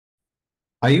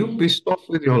Are you pissed off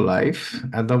with your life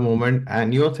at the moment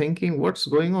and you're thinking, what's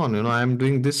going on? I'm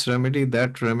doing this remedy,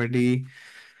 that remedy.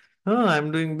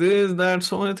 I'm doing this, that,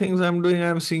 so many things I'm doing.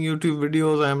 I'm seeing YouTube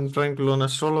videos. I'm trying to learn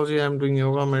astrology. I'm doing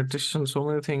yoga, meditation, so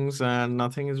many things, and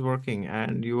nothing is working.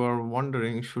 And you are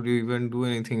wondering, should you even do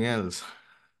anything else?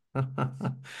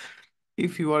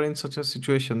 If you are in such a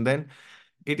situation, then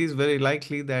it is very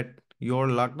likely that your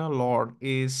Lagna Lord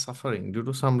is suffering due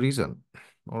to some reason.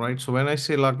 All right. So when I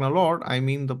say Lagna Lord, I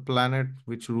mean the planet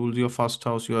which rules your first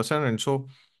house, your ascendant. So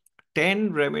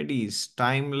 10 remedies,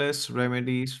 timeless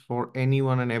remedies for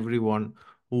anyone and everyone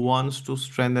who wants to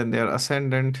strengthen their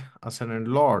ascendant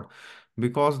Lord.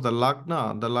 Because the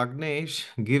Lagnesh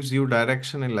gives you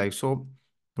direction in life. So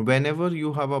whenever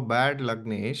you have a bad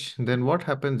Lagnesh, then what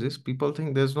happens is people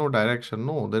think there's no direction.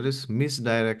 No, there is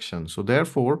misdirection. So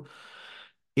therefore,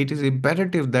 it is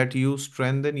imperative that you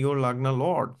strengthen your Lagna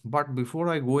Lord. But before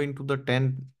I go into the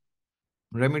 10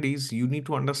 remedies, you need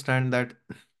to understand that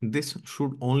this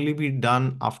should only be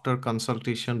done after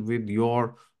consultation with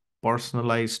your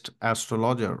personalized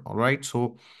astrologer. All right.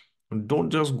 So don't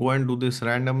just go and do this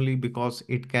randomly because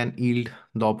it can yield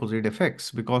the opposite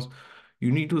effects. Because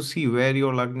you need to see where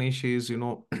your Lagnesh is.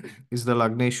 Is the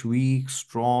Lagnesh weak,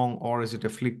 strong, or is it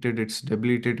afflicted? It's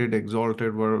debilitated,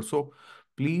 exalted. So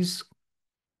please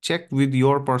check with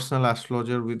your personal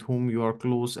astrologer with whom you are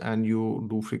close and you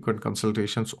do frequent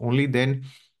consultations. Only then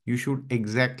you should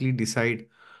exactly decide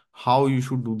how you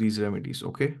should do these remedies.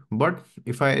 Okay. But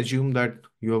if I assume that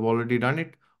you have already done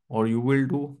it or you will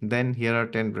do, then here are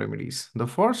 10 remedies. The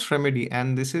first remedy,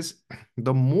 and this is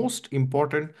the most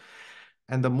important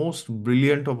and the most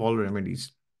brilliant of all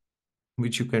remedies,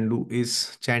 which you can do,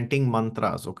 is chanting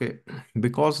mantras. Okay.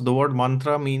 Because the word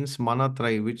mantra means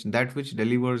manatrai, which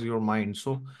delivers your mind.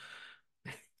 So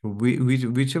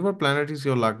whichever planet is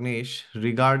your Lagnesh,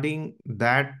 regarding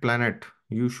that planet,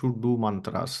 you should do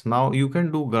mantras. Now, you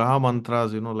can do Graha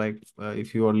mantras, like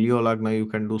if you are Leo Lagna, you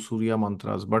can do Surya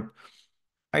mantras, but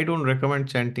I don't recommend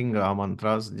chanting Graha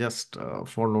mantras just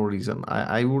for no reason.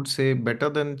 I would say better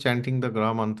than chanting the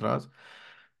Graha mantras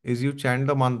is you chant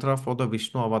the mantra for the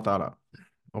Vishnu Avatara,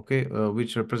 okay,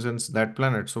 which represents that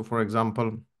planet. So, for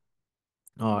example,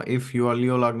 if you are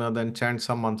Leo Lagna, then chant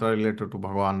some mantra related to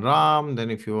Bhagavan Ram. Then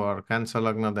if you are Cancer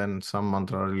Lagna, then some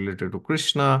mantra related to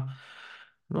Krishna.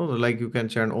 Like you can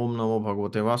chant Om Namo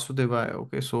Bhagavate Vasudevaya.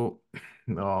 Okay, so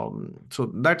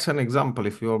that's an example.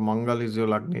 If your Mangal is your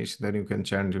Lagnesh, then you can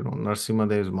chant, Narsimha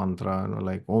Dev's mantra,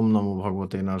 like Om Namo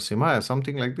Bhagavate Narsimhaya,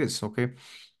 something like this. Okay.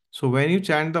 So when you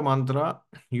chant the mantra,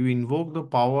 you invoke the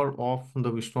power of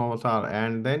the Vishnu Avatar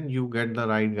and then you get the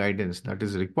right guidance that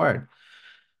is required.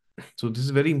 So this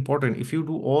is very important. If you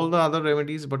do all the other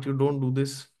remedies, but you don't do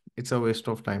this, it's a waste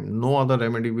of time. No other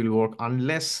remedy will work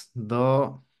unless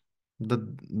the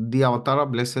the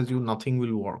avatara blesses you. Nothing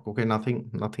will work. Okay,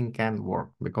 nothing can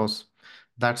work because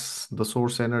that's the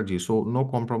source energy. So no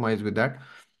compromise with that.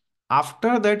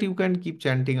 After that, you can keep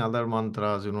chanting other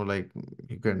mantras. Like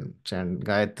you can chant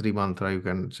Gayatri mantra, you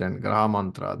can chant Graha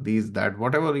mantra, these, that,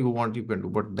 whatever you want, you can do.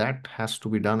 But that has to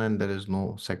be done, and there is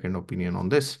no second opinion on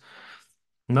this.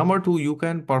 Number two, you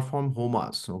can perform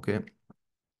homas. Okay.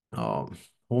 Um,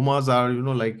 Homas are,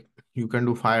 like you can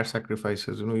do fire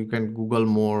sacrifices. You can Google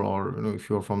more, or, if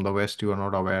you're from the West, you are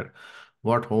not aware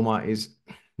what homa is.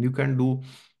 You can do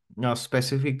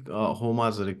specific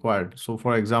homas required. So,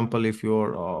 for example, if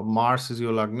your Mars is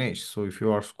your Lagnesh, so if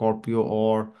you are Scorpio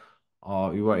or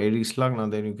you are Aries Lagna,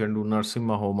 then you can do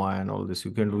Narsimha Homa and all this.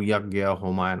 You can do Yagya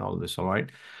Homa and all this. All right.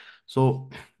 So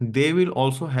they will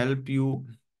also help you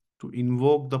to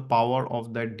invoke the power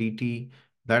of that deity,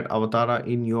 that avatara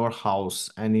in your house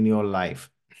and in your life.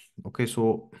 Okay,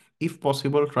 so if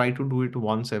possible, try to do it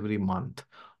once every month,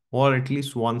 or at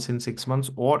least once in 6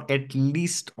 months, or at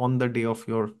least on the day of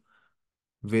your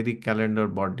Vedic calendar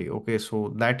birthday. Okay,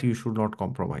 so that you should not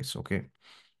compromise. Okay.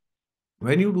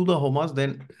 When you do the homas,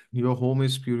 then your home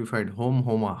is purified. Home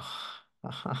homa.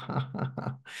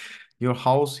 Your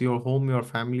house, your home, your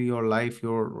family, your life,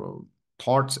 your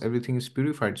thoughts, everything is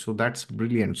purified. So that's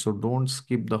brilliant. So don't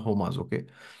skip the homas. Okay.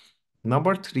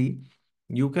 Number three,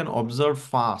 you can observe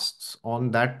fasts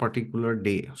on that particular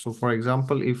day. So, for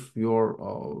example, if you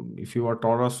are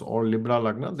Taurus or Libra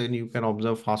Lagna, then you can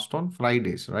observe fast on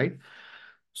Fridays, right?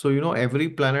 So, every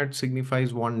planet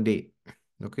signifies one day.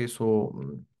 Okay,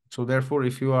 so therefore,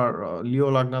 if you are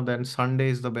Leo Lagna, then Sunday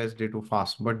is the best day to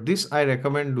fast. But this I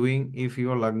recommend doing if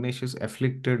your Lagnesh is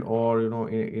afflicted or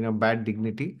in a bad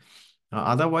dignity.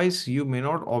 Otherwise, you may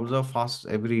not observe fast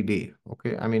every day.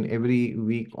 Okay, I mean every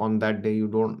week on that day you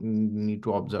don't need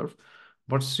to observe.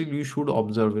 but still you should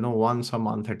observe, once a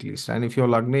month at least. And if your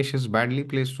Lagnesh is badly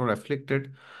placed or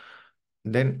afflicted,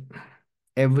 then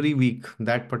every week,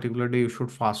 that particular day, you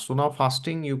should fast. So now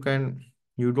fasting, you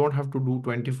don't have to do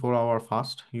 24-hour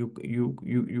fast.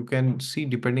 You can see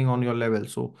depending on your level.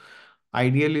 So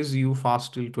ideal is you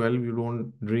fast till 12, you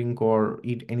don't drink or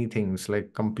eat anything. It's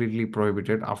like completely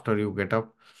prohibited after you get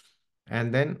up.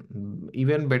 And then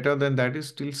even better than that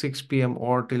is till 6 p.m.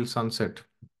 or till sunset.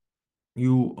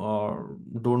 You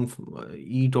don't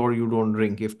eat or you don't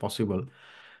drink if possible.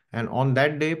 And on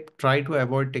that day, try to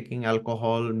avoid taking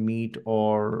alcohol, meat,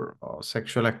 or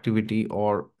sexual activity,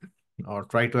 or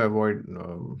try to avoid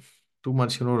too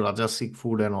much, rajasic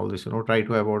food and all this. Try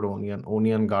to avoid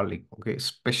onion, garlic. Okay,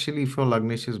 especially if your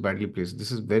Lagnesh is badly placed.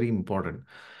 This is very important.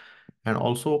 And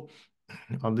also,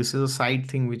 this is a side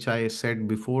thing which I said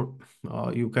before.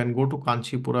 You can go to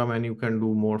Kanchipuram and you can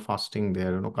do more fasting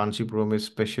there. Kanchipuram is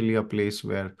especially a place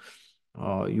where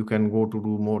you can go to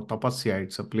do more tapasya.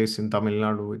 It's a place in Tamil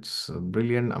Nadu. It's a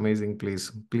brilliant, amazing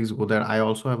place. Please go there. I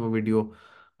also have a video.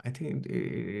 I think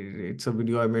it's a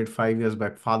video I made 5 years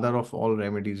back. Father of all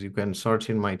remedies. You can search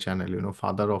in my channel.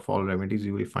 Father of all remedies.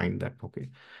 You will find that. Okay.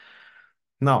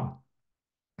 Now,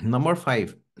 number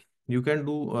five, you can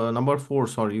do number four.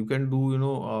 Sorry, you can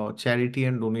do charity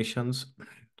and donations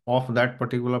of that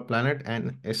particular planet,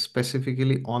 and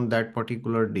specifically on that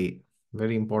particular day.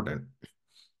 Very important.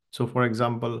 So, for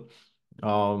example,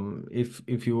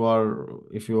 if your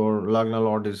Lagna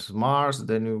Lord is Mars,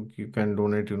 then you can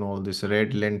donate all this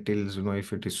red lentils.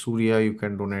 If it is Surya, you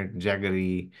can donate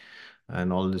jaggery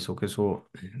and all this. Okay, so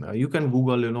you can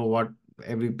Google what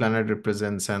every planet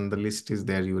represents, and the list is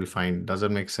there. You will find.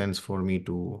 Doesn't make sense for me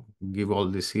to give all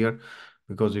this here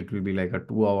because it will be like a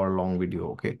 2 hour long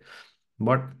video. Okay,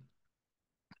 but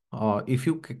if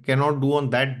you cannot do on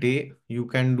that day, you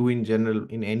can do in general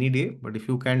in any day. But if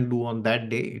you can do on that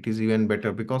day, it is even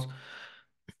better, because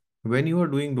when you are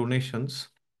doing donations,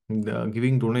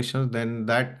 giving donations, then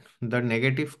that the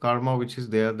negative karma which is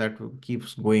there, that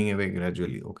keeps going away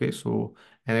gradually. Okay, so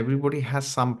and everybody has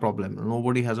some problem.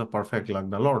 Nobody has a perfect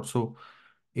Lagna Lord. So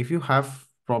if you have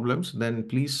problems, then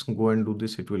please go and do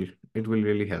this. It will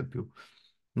really help you.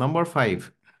 Number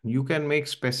five, you can make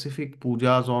specific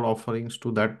pujas or offerings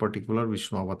to that particular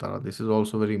Vishnu avatar. This is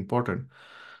also very important.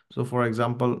 So, for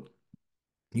example,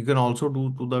 you can also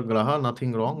do to the Graha,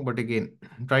 nothing wrong, but again,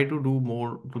 try to do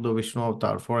more to the Vishnu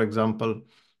avatar. For example,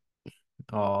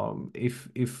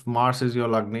 if Mars is your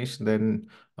Lagnesh, then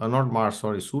not Mars,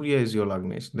 sorry, Surya is your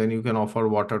Lagnesh, then you can offer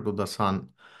water to the sun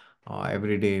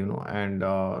every day, and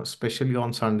especially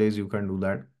on Sundays, you can do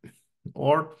that.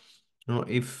 Or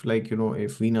if like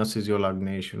if Venus is your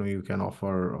Lagnesh, you can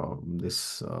offer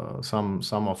this some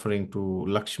offering to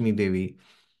Lakshmi Devi.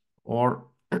 Or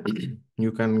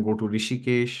you can go to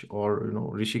Rishikesh, or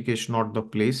Rishikesh not the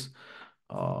place,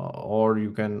 or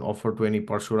you can offer to any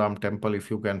Parshuram temple if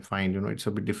you can find. It's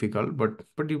a bit difficult,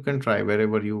 but you can try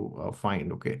wherever you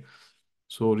find. Okay,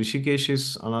 so Rishikesh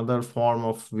is another form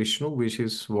of Vishnu which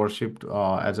is worshipped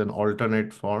as an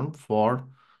alternate form for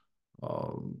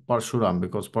Parshuram,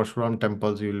 because Parshuram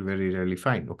temples you will very rarely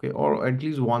find. Okay, or at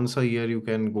least once a year you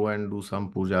can go and do some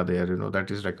puja there.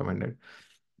 That is recommended.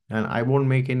 And I won't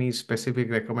make any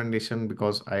specific recommendation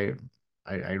because I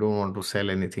don't want to sell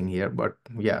anything here. But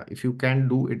yeah, if you can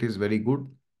do, it is very good.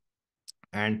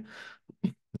 And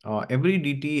every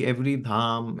DT, every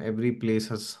dham, every place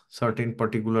has certain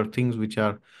particular things which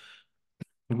are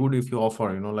good if you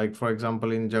offer. Like for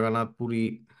example, in Jagannath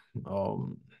Puri,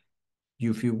 um,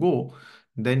 if you go,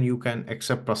 then you can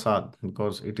accept prasad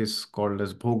because it is called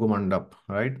as Bhogomandap,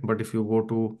 right? But if you go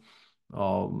to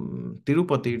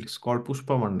Tirupati, it's called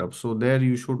Pushpa Mandap. So there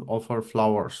you should offer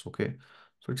flowers. Okay,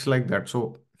 so it's like that.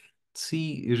 So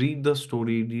see, read the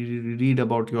story, read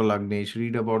about your Lagnesh,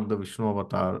 read about the Vishnu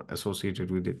avatar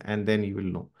associated with it, and then you will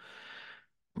know.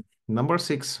 Number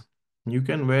six, you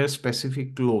can wear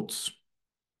specific clothes.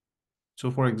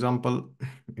 So, for example,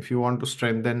 if you want to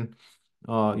strengthen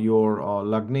your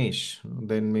Lagnesh,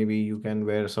 then maybe you can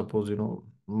wear, suppose,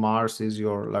 Mars is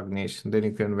your Lagnesh, then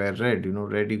you can wear red.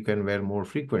 Red you can wear more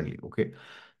frequently. Okay,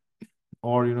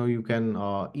 or you can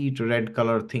eat red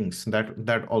color things.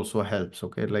 That also helps.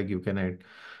 Okay, like you can add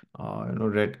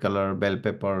red color bell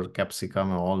pepper,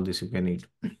 capsicum, and all this you can eat.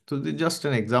 So this is just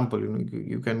an example.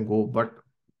 You can go, but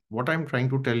what I'm trying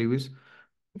to tell you is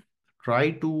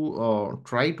try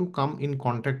to come in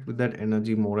contact with that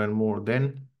energy more and more.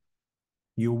 Then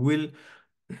you will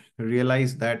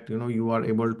realize that you are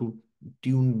able to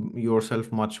tune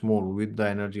yourself much more with the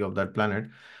energy of that planet.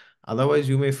 Otherwise,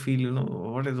 you may feel,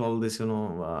 what is all this,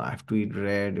 I have to eat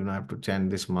red, I have to chant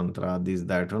this mantra, this,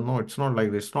 that. No, it's not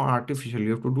like this. It's not artificial.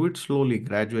 You have to do it slowly,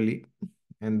 gradually,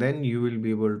 and then you will be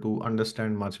able to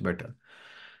understand much better.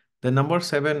 The number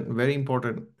seven, very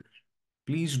important.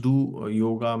 Please do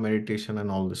yoga, meditation,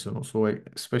 and all this. So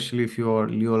especially if you are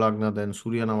Leo Lagna, then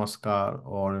Surya Namaskar,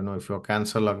 or if you're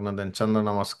Cancer Lagna, then Chandra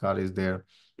Namaskar is there.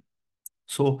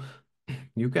 So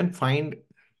you can find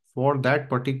for that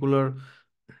particular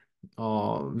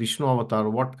Vishnu avatar,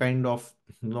 what kind of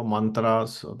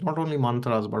mantras, not only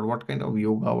mantras, but what kind of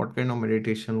yoga, what kind of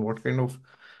meditation, what kind of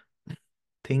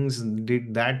things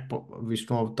did that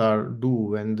Vishnu avatar do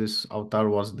when this avatar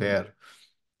was there,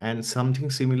 and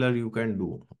something similar you can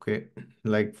do. Okay,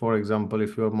 like for example,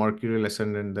 if you are Mercurial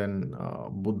ascendant, then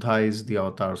Buddha is the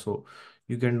avatar, so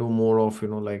you can do more of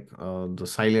like the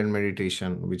silent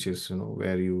meditation, which is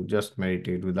where you just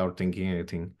meditate without thinking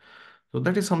anything. So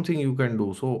that is something you can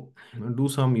do. So do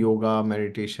some yoga,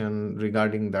 meditation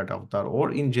regarding that avatar,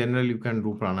 or in general, you can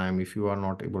do pranayam if you are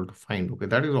not able to find. Okay,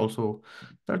 that's also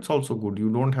good. You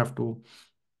don't have to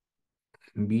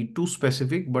be too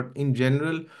specific, but in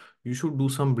general, you should do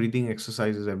some breathing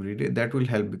exercises every day. That will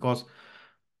help because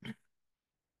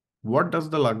what does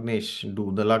the Lagnesh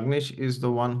do? The Lagnesh is the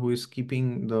one who is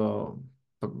keeping the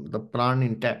pran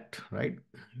intact, right?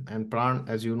 And pran,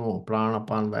 as you know, pran,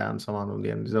 apan, vayan, saman,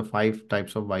 udyan. These are five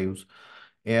types of vayus,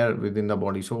 air within the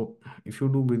body. So if you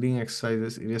do breathing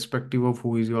exercises, irrespective of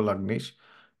who is your Lagnesh,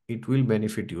 it will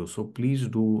benefit you. So please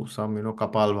do some,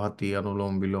 Kapalbhati,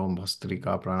 Anulom Vilom,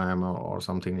 Bhastrika, Pranayama, or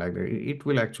something like that. It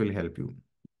will actually help you.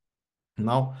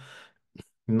 Now,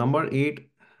 number eight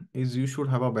is you should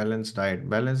have a balanced diet.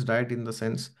 Balanced diet in the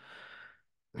sense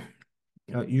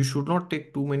you should not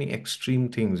take too many extreme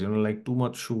things, like too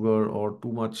much sugar or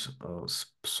too much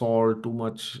salt, too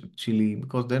much chili,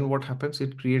 because then what happens?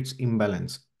 It creates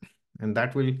imbalance, and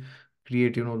that will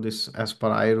create, this as per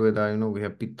Ayurveda, we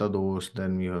have Pitta dosh,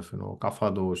 then we have,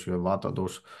 Kapha dosh, you have Vata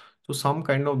dosh. So some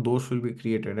kind of dosh will be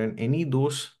created, and any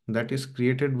dosh that is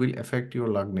created will affect your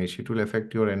Lagnesh. It will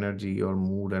affect your energy, your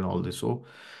mood, and all this. So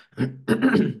try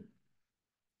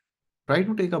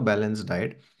to take a balanced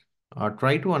diet.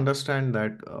 Try to understand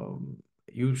that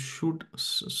you should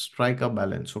strike a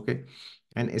balance, okay?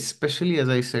 And especially, as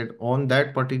I said, on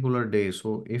that particular day.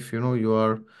 So if if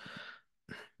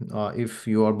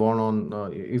you are born on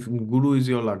if Guru is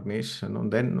your Lagnesh,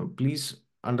 then please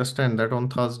understand that on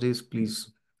Thursdays,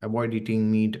 please avoid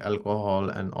eating meat, alcohol,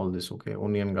 and all this, okay?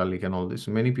 Onion, garlic, and all this.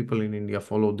 Many people in India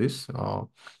follow this.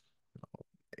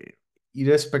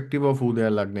 Irrespective of who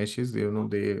their Lagnesh is, they are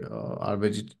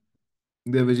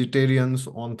they're vegetarians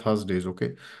on Thursdays,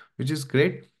 okay, which is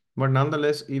great. But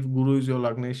nonetheless, if Guru is your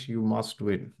Lagnesh, you must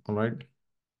win. All right.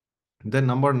 Then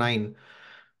number nine,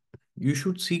 you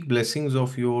should seek blessings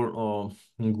of your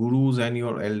gurus and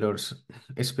your elders,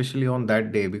 especially on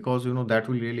that day, because that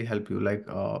will really help you. Like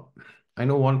I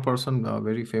know one person, a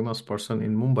very famous person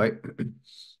in Mumbai.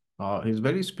 He's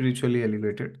very spiritually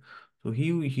elevated. So he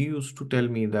used to tell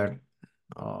me that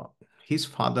uh, his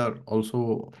father,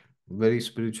 also very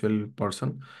spiritual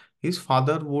person, his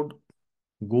father would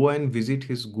go and visit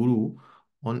his guru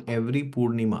on every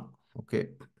Purnima.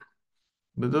 Okay,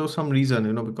 but there was some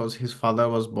reason, because his father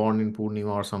was born in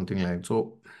Purnima or something like that.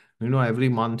 So, every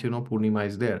month, Purnima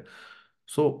is there.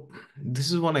 So,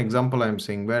 this is one example I'm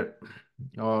saying where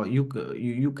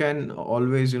you can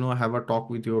always, have a talk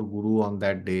with your guru on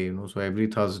that day, so every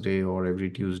Thursday or every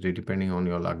Tuesday, depending on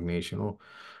your Lagnesh,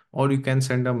 or you can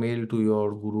send a mail to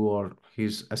your guru or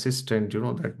his assistant,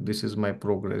 that this is my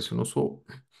progress, so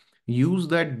use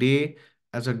that day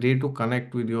as a day to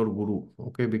connect with your guru,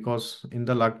 okay? Because in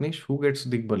the Lagnesh, who gets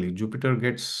Digbali? Jupiter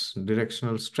gets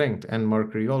directional strength, and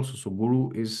Mercury also. So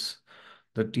guru is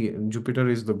Jupiter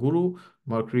is the guru,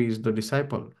 Mercury is the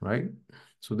disciple, right?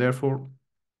 So therefore,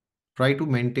 try to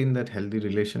maintain that healthy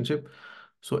relationship.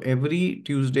 So every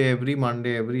Tuesday, every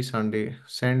Monday, every Sunday,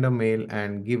 send a mail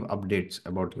and give updates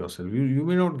about yourself. You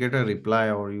may not get a reply,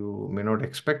 or you may not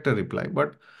expect a reply,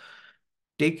 but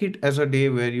take it as a day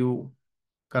where you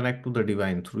connect to the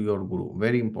divine through your guru.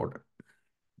 Very important.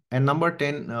 And number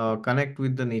 10, connect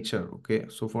with the nature. Okay.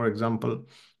 So for example,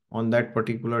 on that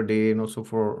particular day, so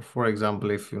for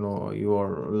example, if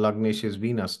your Lagnesh is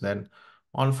Venus, then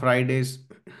on Fridays,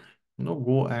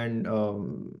 go and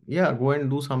yeah, go and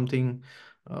do something.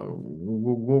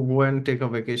 Go and take a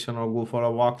vacation, or go for a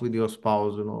walk with your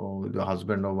spouse, with your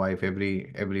husband or wife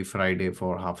every Friday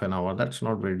for half an hour. That's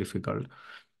not very difficult.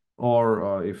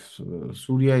 Or if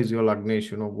Surya is your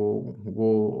Lagnesh,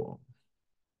 go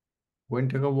and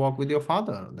take a walk with your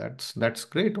father. That's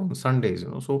great on Sundays.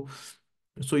 So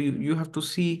So you have to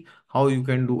see how you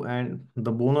can do. And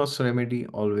the bonus remedy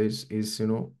always is,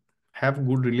 have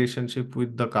good relationship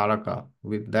with the karaka,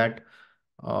 with that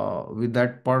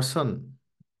person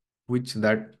which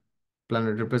that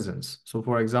planet represents. So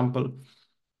for example,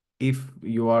 if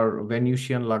you are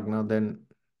Venusian Lagna, then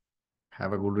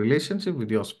have a good relationship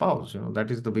with your spouse. That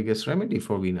is the biggest remedy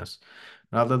for Venus.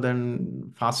 Rather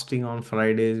than fasting on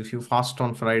Fridays, if you fast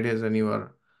on Fridays and you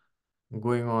are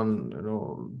going on,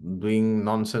 doing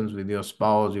nonsense with your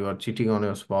spouse, you are cheating on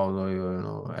your spouse, or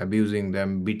you're, abusing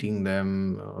them, beating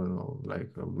them, like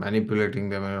manipulating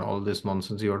them, and all this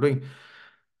nonsense you are doing,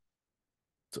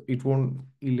 so it won't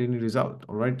yield any result.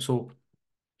 All right. So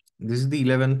this is the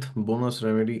 11th bonus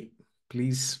remedy.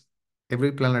 Please,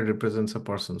 every planet represents a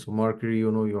person. So Mercury,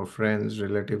 your friends,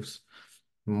 relatives,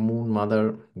 Moon,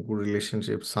 mother, good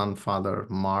relationship, Sun, father,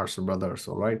 Mars, brothers.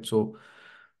 All right. So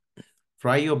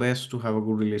try your best to have a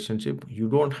good relationship. You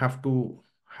don't have to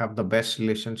have the best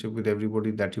relationship with everybody,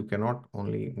 that you cannot.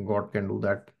 Only God can do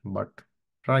that. But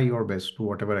try your best to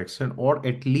whatever extent, or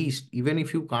at least, even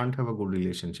if you can't have a good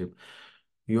relationship,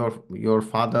 your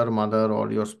father, mother,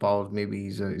 or your spouse maybe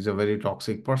is a very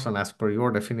toxic person as per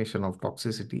your definition of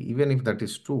toxicity. Even if that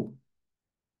is true,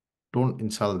 don't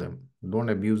insult them, don't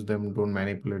abuse them, don't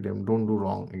manipulate them, don't do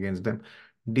wrong against them.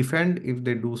 Defend if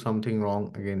they do something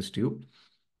wrong against you,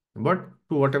 but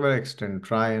to whatever extent,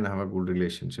 try and have a good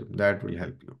relationship. That will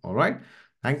help you. All right.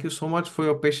 Thank you so much for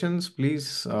your patience.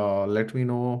 Please let me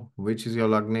know which is your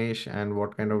Lagnesh and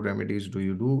what kind of remedies do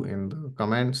you do in the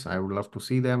comments. I would love to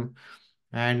see them.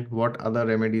 And what other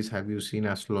remedies have you seen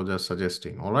astrologers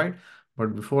suggesting? All right.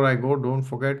 But before I go, don't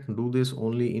forget, do this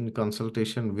only in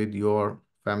consultation with your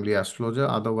family astrologer.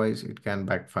 Otherwise, it can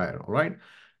backfire. All right.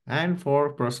 And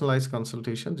for personalized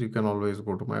consultations, you can always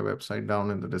go to my website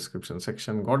down in the description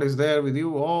section. God is there with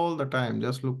you all the time.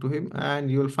 Just look to him and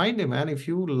you will find him. And if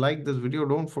you like this video,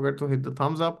 don't forget to hit the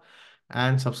thumbs up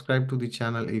and subscribe to the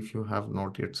channel if you have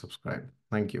not yet subscribed.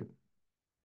 Thank you.